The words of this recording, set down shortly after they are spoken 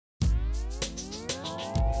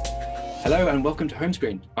Hello and welcome to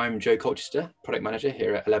Homescreen. I'm Joe Colchester, Product Manager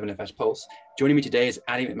here at 11FS Pulse. Joining me today is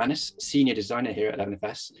Ali MacManus, Senior Designer here at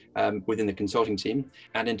 11FS within the consulting team.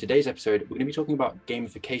 And in today's episode, we're going to be talking about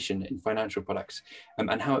gamification in financial products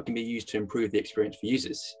and how it can be used to improve the experience for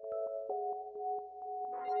users.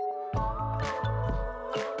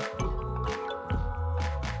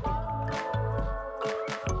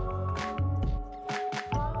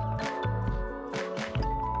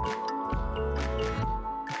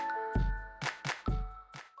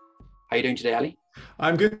 How are you doing today, Ali?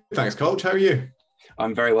 I'm good, thanks, Colch. How are you?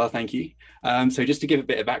 I'm very well, thank you. So just to give a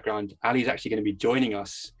bit of background, Ali is actually going to be joining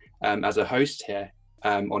us as a host here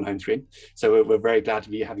on Homescreen. So we're very glad to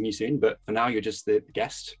be having you soon, but for now, you're just the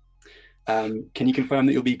guest. Can you confirm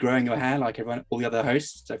that you'll be growing your hair like all the other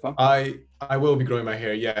hosts so far? I will be growing my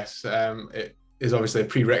hair, yes. It is obviously a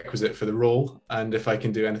prerequisite for the role, and if I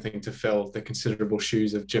can do anything to fill the considerable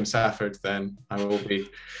shoes of Jim Safford, then I will be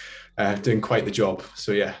doing quite the job.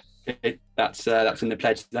 So yeah. That's in the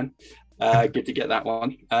pledge then. Good to get that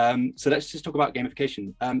one. So let's just talk about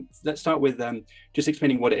gamification. Let's start with just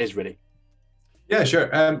explaining what it is really. Yeah, sure.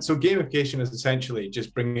 So gamification is essentially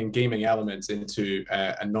just bringing gaming elements into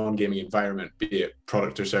a non-gaming environment, be it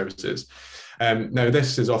product or services. Now,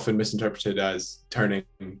 this is often misinterpreted as turning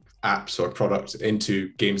apps or products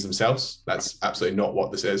into games themselves. That's absolutely not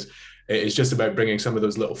what this is. It's just about bringing some of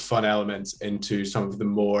those little fun elements into some of the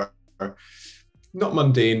more not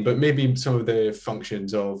mundane, but maybe some of the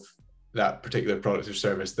functions of that particular product or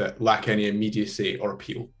service that lack any immediacy or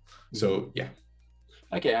appeal. So, yeah.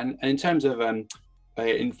 Okay, and in terms of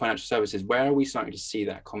in financial services, where are we starting to see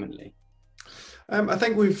that commonly? I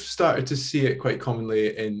think we've started to see it quite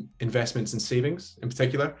commonly in investments and savings in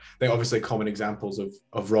particular. They're obviously common examples of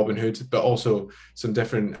Robinhood, but also some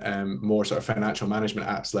different more sort of financial management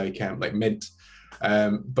apps like Mint.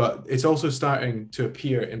 But it's also starting to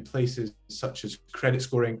appear in places such as credit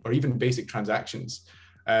scoring or even basic transactions.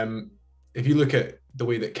 If you look at the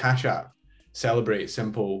way that Cash App celebrates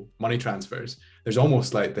simple money transfers, there's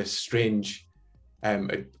almost like this strange,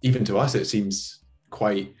 even to us, it seems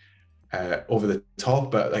quite over the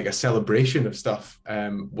top, but like a celebration of stuff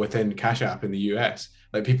within Cash App in the US.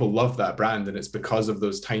 Like people love that brand, and it's because of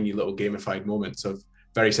those tiny little gamified moments of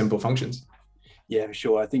very simple functions. Yeah, for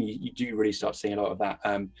sure. I think you do really start seeing a lot of that.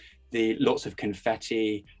 The lots of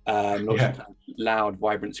confetti, lots of loud,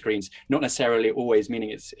 vibrant screens, not necessarily always meaning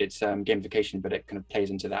it's gamification, but it kind of plays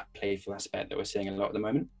into that playful aspect that we're seeing a lot at the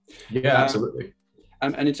moment. Yeah, absolutely.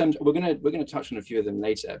 And in terms, we're gonna touch on a few of them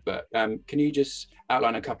later, but can you just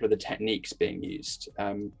outline a couple of the techniques being used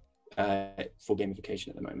for gamification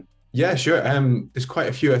at the moment? Yeah, sure. There's quite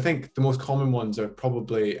a few. I think the most common ones are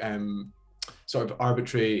probably sort of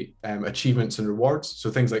arbitrary achievements and rewards. So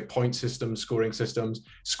things like point systems,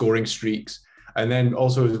 scoring streaks, and then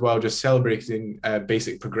also as well, just celebrating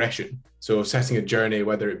basic progression. So setting a journey,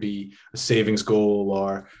 whether it be a savings goal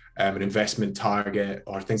or an investment target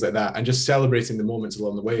or things like that, and just celebrating the moments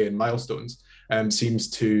along the way and milestones seems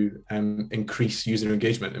to increase user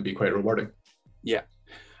engagement and be quite rewarding. Yeah.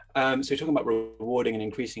 So you're talking about rewarding and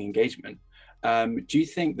increasing engagement. Do you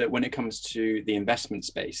think that when it comes to the investment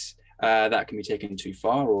space, that can be taken too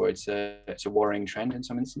far, or it's a worrying trend in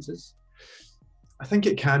some instances? I think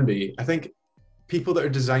it can be. I think people that are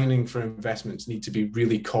designing for investments need to be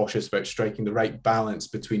really cautious about striking the right balance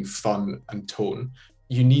between fun and tone.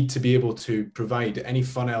 You need to be able to provide any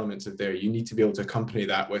fun elements of there. You need to be able to accompany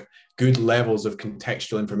that with good levels of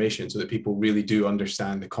contextual information so that people really do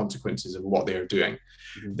understand the consequences of what they are doing.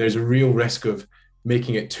 Mm-hmm. There's a real risk of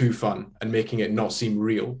making it too fun and making it not seem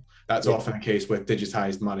real. That's often a case with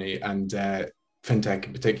digitized money and fintech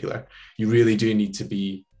in particular. You really do need to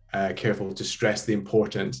be careful to stress the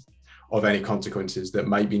importance of any consequences that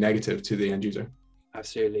might be negative to the end user.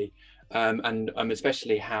 Absolutely. And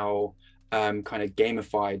especially how kind of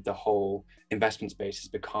gamified the whole investment space has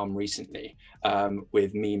become recently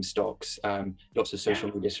with meme stocks, lots of social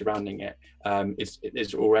media surrounding it.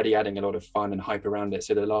 It's already adding a lot of fun and hype around it.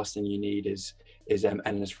 So the last thing you need is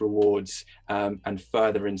endless rewards and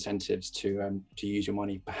further incentives to use your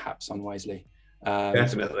money perhaps unwisely.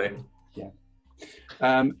 Definitely. Yeah.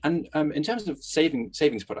 And in terms of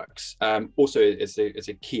savings products, also it's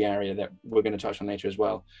a key area that we're going to touch on later as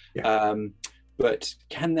well. Yeah. But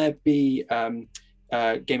can there be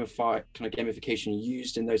gamification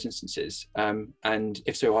used in those instances? And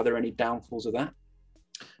if so, are there any downfalls of that?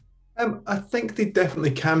 I think they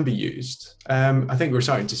definitely can be used. I think we're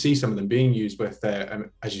starting to see some of them being used with,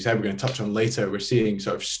 as you said, we're going to touch on later, we're seeing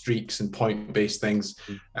sort of streaks and point-based things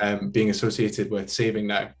being associated with saving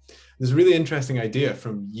now. There's a really interesting idea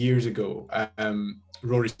from years ago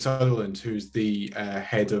Rory Sutherland, who's the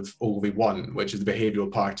head of Ogilvy One, which is the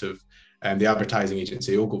behavioral part of the advertising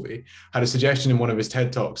agency Ogilvy, had a suggestion in one of his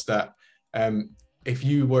TED Talks that if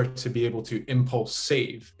you were to be able to impulse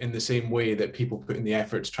save in the same way that people put in the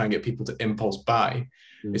effort to try and get people to impulse buy,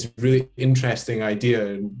 it's a really interesting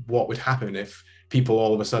idea. And what would happen if people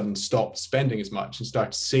all of a sudden stopped spending as much and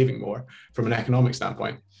started saving more from an economic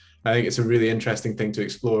standpoint? I think it's a really interesting thing to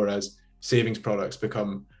explore as savings products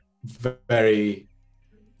become very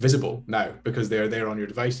visible now, because they're there on your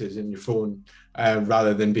devices in your phone,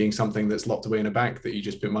 rather than being something that's locked away in a bank that you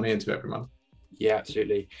just put money into every month. Yeah,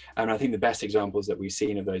 absolutely. And I think the best examples that we've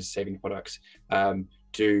seen of those saving products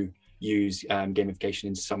do use gamification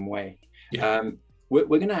in some way. Yeah. We're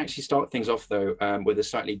going to actually start things off, though, with a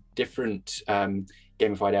slightly different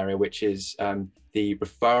gamified area, which is the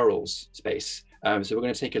referrals space. So we're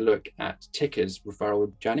going to take a look at Tickr's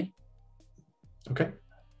referral journey. Okay.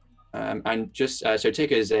 And just so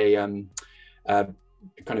Tickr is a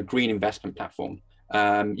kind of green investment platform.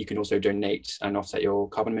 You can also donate and offset your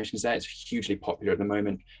carbon emissions there. It's hugely popular at the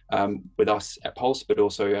moment with us at Pulse, but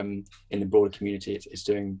also in the broader community. It's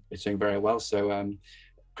doing very well. So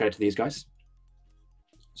credit to these guys.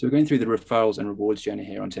 So we're going through the referrals and rewards journey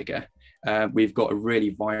here on Tickr. We've got a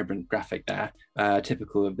really vibrant graphic there,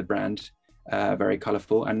 typical of the brand, very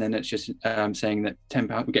colourful. And then it's just saying that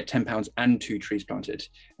 £10, we get £10 and 2 trees planted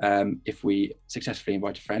if we successfully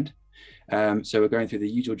invite a friend. So we're going through the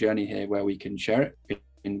usual journey here where we can share it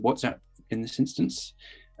in WhatsApp in this instance.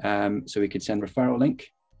 So we could send a referral link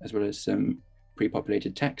as well as some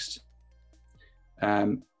pre-populated text.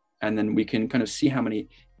 And then we can kind of see how many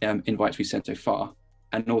invites we've sent so far,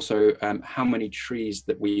 and also how many trees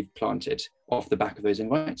that we've planted off the back of those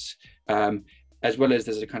invites, as well as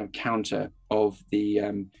there's a kind of counter of the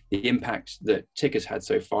impact that Tickr's had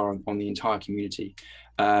so far on the entire community,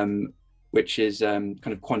 which is kind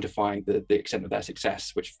of quantifying the extent of their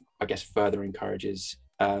success, which I guess further encourages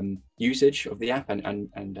usage of the app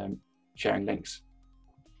and sharing links.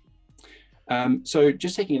 So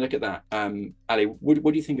just taking a look at that, Ali, what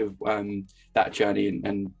do you think of that journey,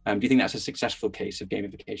 and do you think that's a successful case of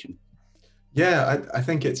gamification? Yeah, I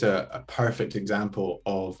think it's a perfect example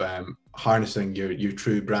of harnessing your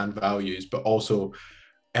true brand values, but also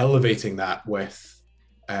elevating that with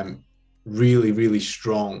really, really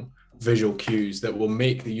strong visual cues that will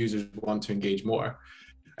make the users want to engage more.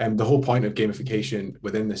 And the whole point of gamification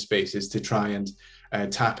within this space is to try and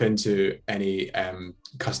tap into any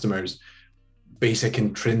customers' basic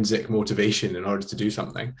intrinsic motivation in order to do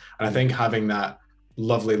something. And I think having that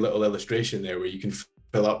lovely little illustration there where you can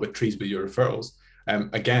fill up with trees with your referrals,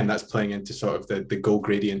 again, that's playing into sort of the goal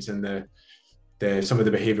gradients and the some of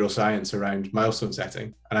the behavioral science around milestone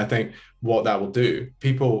setting. And I think what that will do,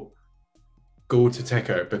 people go to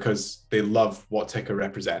Tickr because they love what Tickr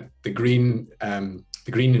represent, the green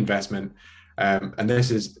investment, and this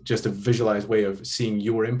is just a visualized way of seeing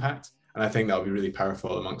your impact. And I think that'll be really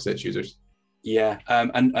powerful amongst its users. Yeah,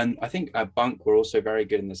 and I think Bunk were also very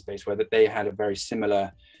good in this space, where they had a very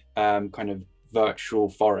similar kind of virtual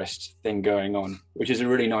forest thing going on, which is a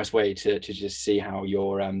really nice way to just see how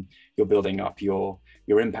you're building up your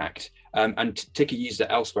impact. And Tickr used it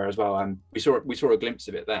elsewhere as well. We saw a glimpse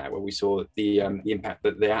of it there, where we saw the impact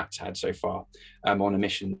that the app's had so far on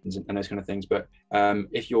emissions and those kind of things. But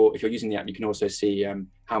if you're using the app, you can also see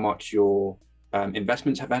how much your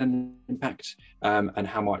investments have had an impact, and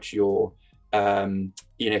how much your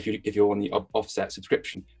if you're on the offset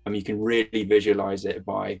subscription, you can really visualize it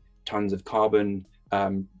by tons of carbon,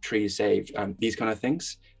 trees saved, these kind of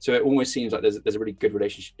things. So it almost seems like there's a really good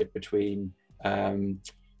relationship between kind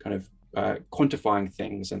of quantifying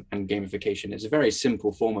things and gamification. It's a very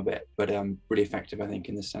simple form of it, but really effective, I think,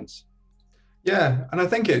 in this sense. Yeah, and I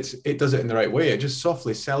think it does it in the right way. It just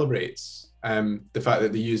softly celebrates the fact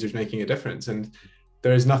that the user's making a difference, and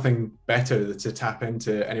there is nothing better to tap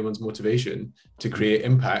into anyone's motivation to create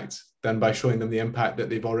impact than by showing them the impact that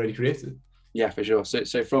they've already created. Yeah, for sure.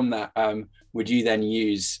 So from that, would you then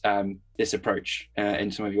use this approach in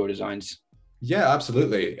some of your designs? Yeah,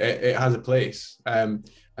 absolutely. It has a place. I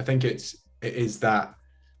think it is that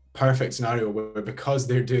perfect scenario where, because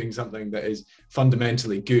they're doing something that is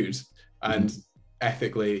fundamentally good and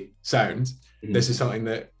ethically sound, this is something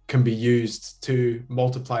that can be used to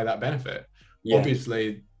multiply that benefit. Yeah.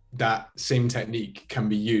 Obviously, that same technique can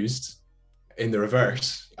be used in the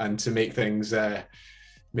reverse and to make things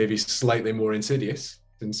maybe slightly more insidious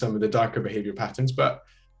in some of the darker behavior patterns. But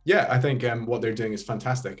yeah, I think what they're doing is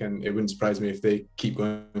fantastic, and it wouldn't surprise me if they keep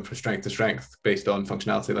going from strength to strength based on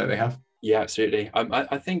functionality that they have. Yeah, absolutely.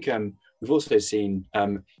 I think we've also seen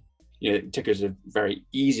Tickr is a very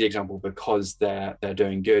easy example because they're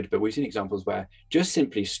doing good, but we've seen examples where just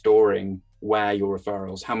simply storing where your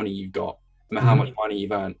referrals, how many you've got, how much money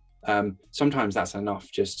you've earned, sometimes that's enough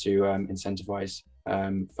just to incentivize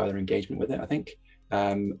further engagement with it, I think.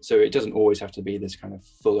 So it doesn't always have to be this kind of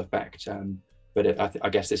full effect, but I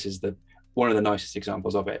guess this is one of the nicest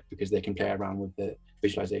examples of it, because they can play around with the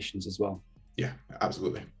visualizations as well. Yeah,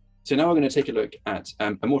 absolutely. So now we're going to take a look at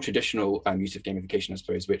a more traditional use of gamification, I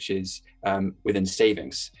suppose, which is within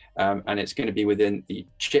savings. And it's going to be within the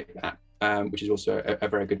Chip app, which is also a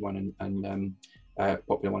very good one and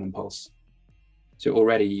popular one in Pulse. So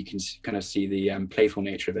already you can kind of see the playful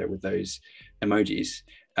nature of it with those emojis.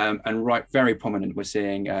 And very prominent, we're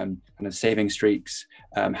seeing kind of saving streaks,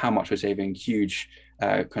 how much we're saving, huge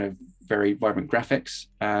kind of very vibrant graphics,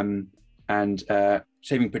 and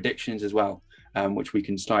saving predictions as well, which we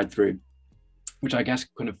can slide through, which I guess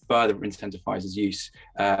kind of further incentivizes use,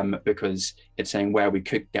 because it's saying where we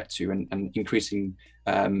could get to, and increasing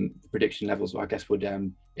the prediction levels, I guess, would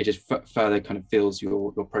it just further kind of fills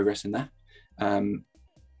your progress in there. And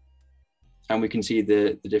we can see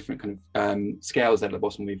the different kind of scales there at the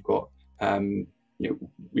bottom. We've got,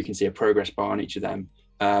 we can see a progress bar on each of them.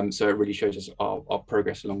 So it really shows us our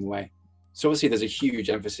progress along the way. So obviously there's a huge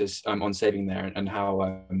emphasis on saving there, and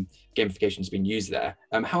how gamification has been used there.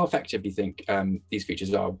 How effective do you think these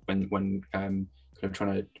features are when kind of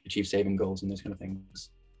trying to achieve saving goals and those kind of things?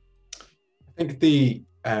 I think the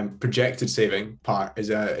projected saving part is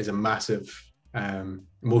a massive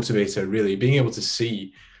motivator, really. Being able to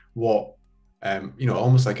see what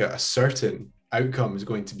almost like a certain outcome is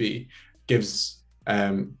going to be gives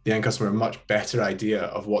the end customer a much better idea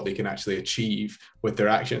of what they can actually achieve with their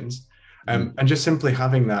actions. And just simply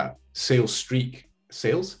having that the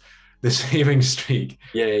saving streak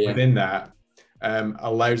within that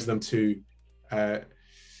allows them to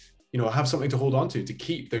have something to hold on to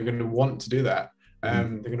keep. They're going to want to do that. They're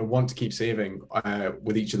going to want to keep saving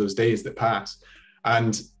with each of those days that pass.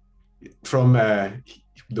 And from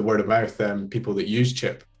the word of mouth, people that use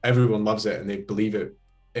Chip, everyone loves it, and they believe it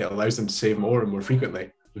allows them to save more and more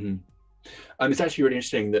frequently. It's actually really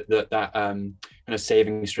interesting that kind of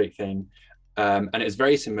saving streak thing, and it's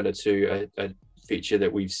very similar to a feature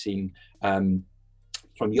that we've seen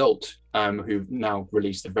from Yolt, who've now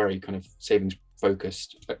released a very kind of savings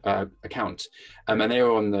focused account, and they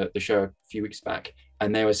were on the show a few weeks back,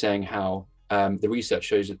 and they were saying how the research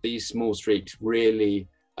shows that these small streaks really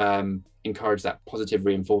encourage that positive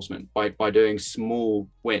reinforcement. By doing small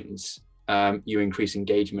wins, you increase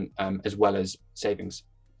engagement as well as savings.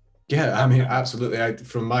 Yeah, I mean, absolutely.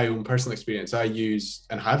 From my own personal experience, I use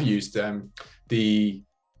and have used the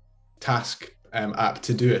task app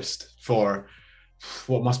Todoist for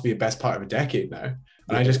what must be the best part of a decade now.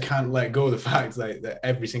 And I just can't let go of the fact that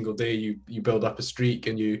every single day you build up a streak,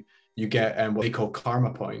 and you get what they call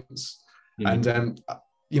karma points. And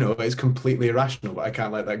it's completely irrational, but I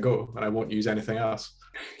can't let that go, and I won't use anything else.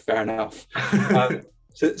 Fair enough.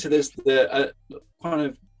 So there's the kind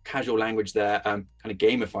of casual language there, kind of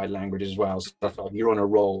gamified language as well. Stuff like you're on a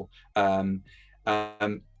roll. Do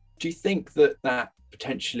you think that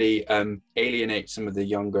potentially alienates some of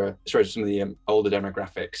the older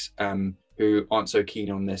demographics who aren't so keen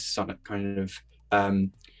on this kind of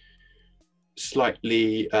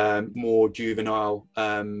slightly more juvenile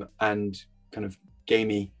and kind of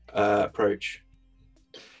gamey approach?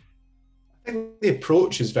 I think the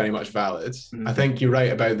approach is very much valid. I think you're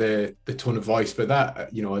right about the tone of voice, but that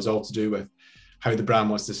is all to do with how the brand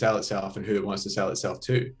wants to sell itself and who it wants to sell itself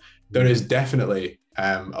to. There is definitely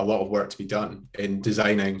a lot of work to be done in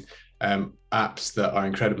designing apps that are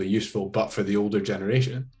incredibly useful, but for the older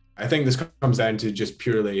generation. I think this comes down to just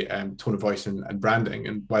purely tone of voice and branding,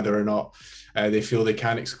 and whether or not they feel they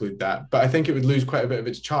can exclude that. But I think it would lose quite a bit of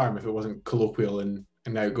its charm if it wasn't colloquial and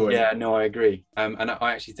outgoing. Yeah, no, I agree. And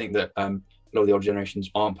I actually think that a lot of the older generations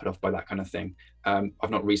aren't put off by that kind of thing. I've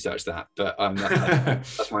not researched that, but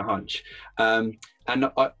that's my hunch. And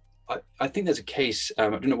I think there's a case, I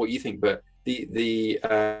don't know what you think, but the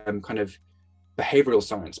kind of behavioral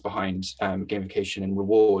science behind gamification and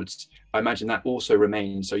rewards, I imagine that also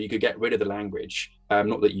remains. So you could get rid of the language,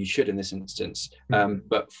 not that you should in this instance,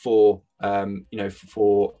 but for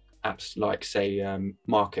for apps like, say,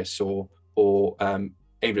 Marcus or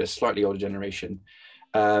aimed at a slightly older generation,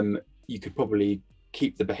 you could probably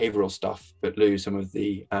keep the behavioral stuff but lose some of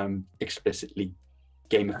the explicitly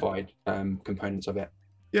gamified components of it.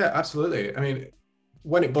 Yeah, absolutely. I mean,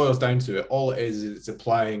 when it boils down to it, all it is it's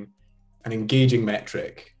applying an engaging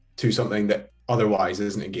metric to something that otherwise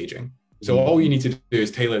isn't engaging. So all you need to do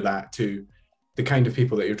is tailor that to the kind of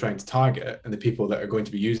people that you're trying to target and the people that are going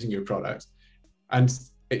to be using your product. And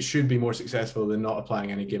it should be more successful than not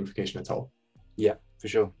applying any gamification at all. Yeah, for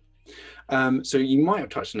sure. So you might have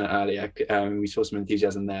touched on it earlier. We saw some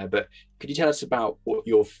enthusiasm there, but could you tell us about what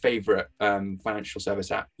your favorite financial service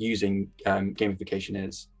app using gamification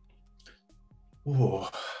is? Oh,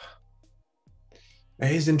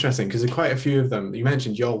 it is interesting because there are quite a few of them. You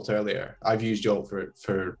mentioned Yolt earlier. I've used Yolt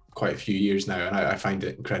for quite a few years now, and I find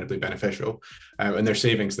it incredibly beneficial. And their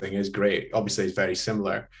savings thing is great. Obviously, it's very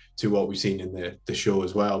similar to what we've seen in the show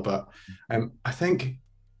as well. But I think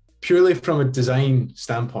purely from a design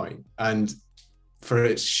standpoint and for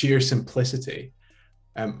its sheer simplicity,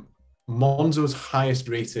 Monzo's highest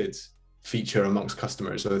rated feature amongst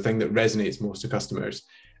customers, or the thing that resonates most to customers,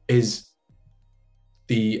 is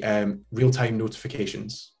the real-time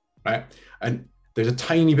notifications, right? And there's a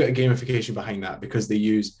tiny bit of gamification behind that because they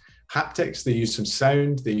use haptics, they use some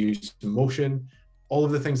sound, they use some motion, all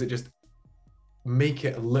of the things that just make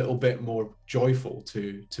it a little bit more joyful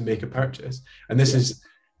to make a purchase. And this is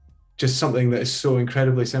just something that is so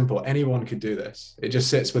incredibly simple. Anyone could do this. It just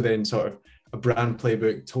sits within sort of a brand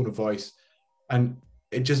playbook, tone of voice, and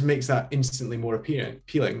it just makes that instantly more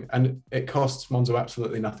appealing. And it costs Monzo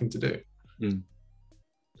absolutely nothing to do. Mm.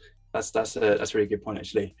 That's a really good point,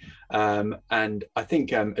 actually. And I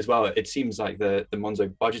think as well, it seems like the Monzo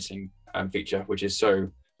budgeting feature, which is so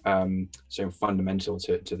fundamental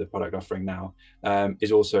to the product offering now,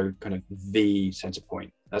 is also kind of the center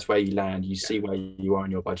point. That's where you land. You see where you are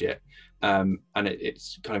in your budget, and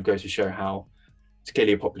it's kind of goes to show how it's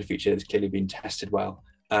clearly a popular feature. It's clearly been tested well.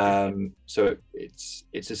 So it's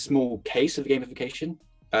a small case of gamification.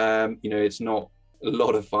 It's not a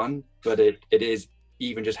lot of fun, but it is.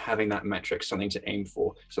 Even just having that metric, something to aim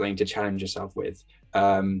for, something to challenge yourself with,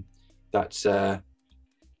 that's I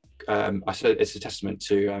suppose it's a testament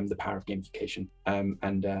to the power of gamification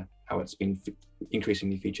and how it's been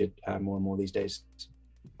increasingly featured more and more these days.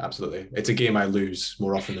 Absolutely, it's a game I lose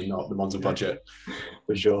more often than not. The Monzo budget,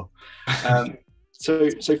 for sure. So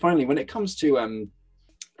finally, when it comes to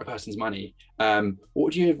a person's money, what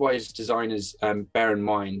would you advise designers bear in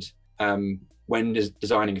mind when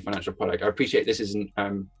designing a financial product? I appreciate this isn't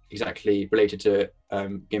exactly related to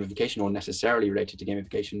gamification or necessarily related to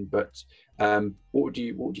gamification, but what would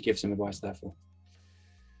you give some advice there for?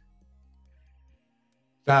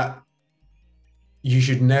 That you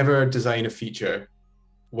should never design a feature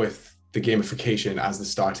with the gamification as the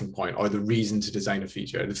starting point or the reason to design a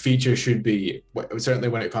feature. The feature should be, certainly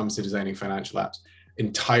when it comes to designing financial apps,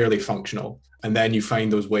 entirely functional, and then you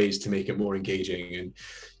find those ways to make it more engaging and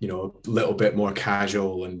a little bit more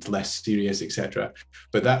casual and less serious, etc.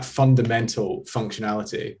 But that fundamental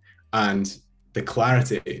functionality and the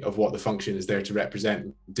clarity of what the function is there to represent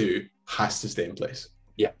and do has to stay in place.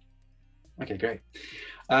 Yeah. Okay, great.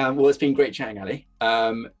 Well, it's been great chatting, Ali.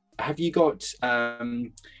 Have you got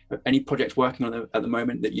any projects working on at the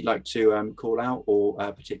moment that you'd like to call out, or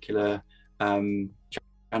particular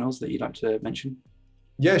channels that you'd like to mention?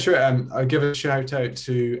 Yeah, sure. I'll give a shout out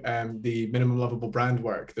to the Minimum Lovable brand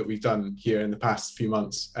work that we've done here in the past few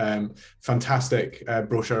months. Fantastic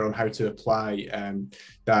brochure on how to apply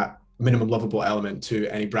that minimum lovable element to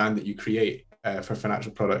any brand that you create for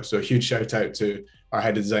financial products. So a huge shout out to our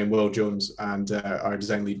head of design, Will Jones, and our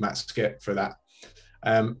design lead, Matt Skip, for that.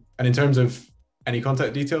 And in terms of any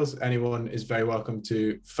contact details, anyone is very welcome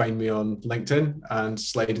to find me on LinkedIn and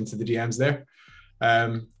slide into the DMs there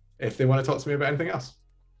if they want to talk to me about anything else.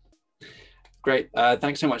 Great.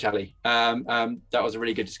 Thanks so much, Ali. That was a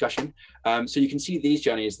really good discussion. So you can see these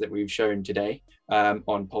journeys that we've shown today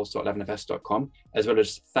on pulse.11fs.com, as well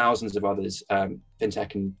as thousands of others,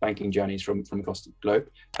 fintech and banking journeys from across the globe,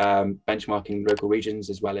 benchmarking local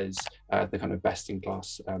regions, as well as the kind of best in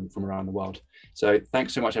class from around the world. So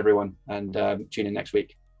thanks so much, everyone, and tune in next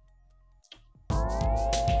week.